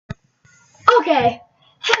Okay.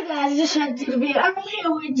 Hey guys, just trying to do the video. I'm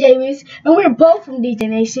here with James, and we're both from DJ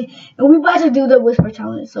Nation, and we're about to do the whisper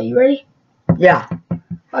challenge. So you ready? Yeah.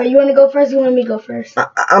 Alright, you want to go first? Or you want me to go first?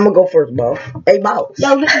 I'm gonna go first, bro. Hey, boss.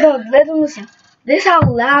 No, let them listen. This is how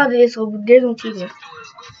loud it is, so there's no cheating.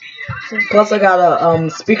 Plus, I got a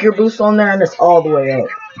speaker boost on there, and it's all the way up.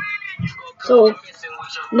 So,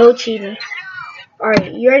 no cheating.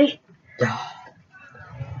 Alright, you ready? Yeah.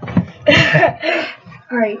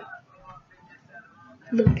 Alright.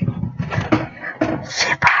 Look.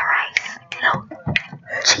 Shit, rice. No.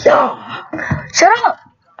 Shut up!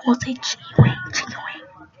 I'm gonna say chicken wing.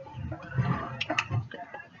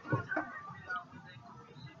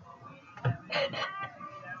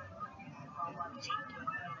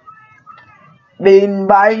 Bean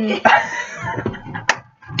bang.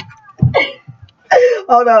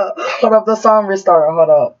 Hold up, the song restart.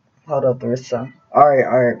 Hold up, the restart.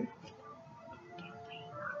 Alright.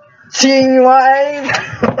 Ching wang.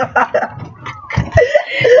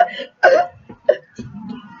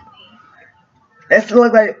 It's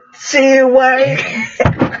look like ching wang.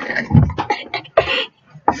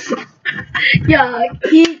 Yeah,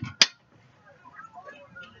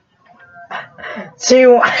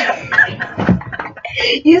 Ching wang.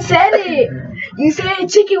 You said it. You said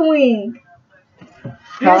chicken wing.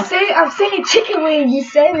 Huh? I'm saying chicken wing. You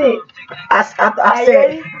said it. I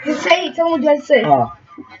said. Just say it. Tell me what you got to say.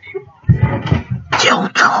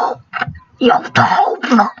 YouTube.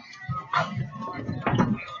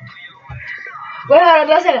 Well, like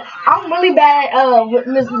I said, I'm really bad with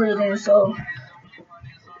misreading, so.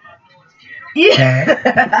 Yeah.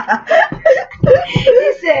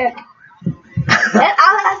 You said. That's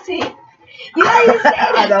all I see. You know you said it.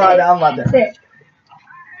 I know, I'm about to.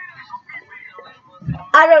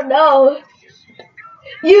 I don't know.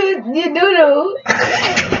 You do.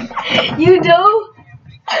 You do.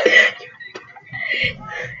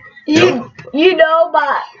 You know,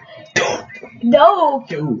 but no.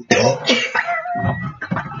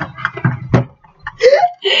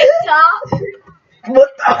 Stop. What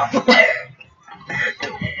the?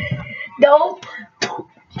 Nope.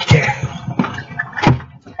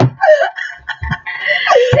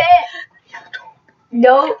 Say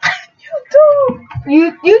no.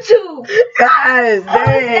 YouTube. Guys,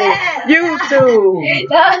 dang. YouTube.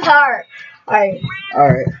 That was hard. Alright.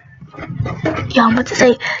 Yeah, I'm about to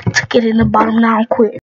say, to get in the bottom now, quit.